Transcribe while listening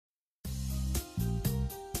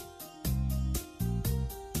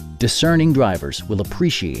Discerning drivers will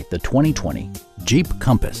appreciate the 2020 Jeep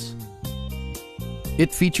Compass.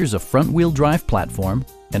 It features a front-wheel drive platform,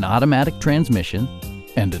 an automatic transmission,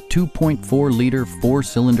 and a 2.4-liter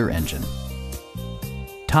four-cylinder engine.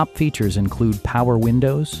 Top features include power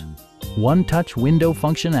windows, one-touch window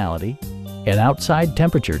functionality, an outside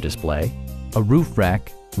temperature display, a roof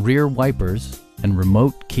rack, rear wipers, and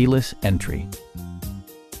remote keyless entry.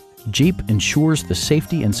 Jeep ensures the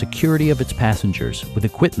safety and security of its passengers with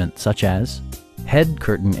equipment such as head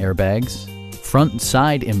curtain airbags, front and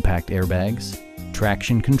side impact airbags,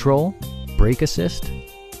 traction control, brake assist,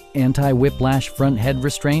 anti-whiplash front head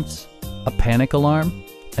restraints, a panic alarm,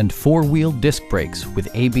 and four-wheel disc brakes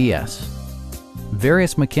with ABS.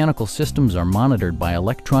 Various mechanical systems are monitored by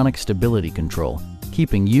electronic stability control,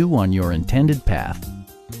 keeping you on your intended path.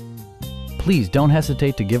 Please don't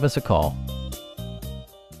hesitate to give us a call.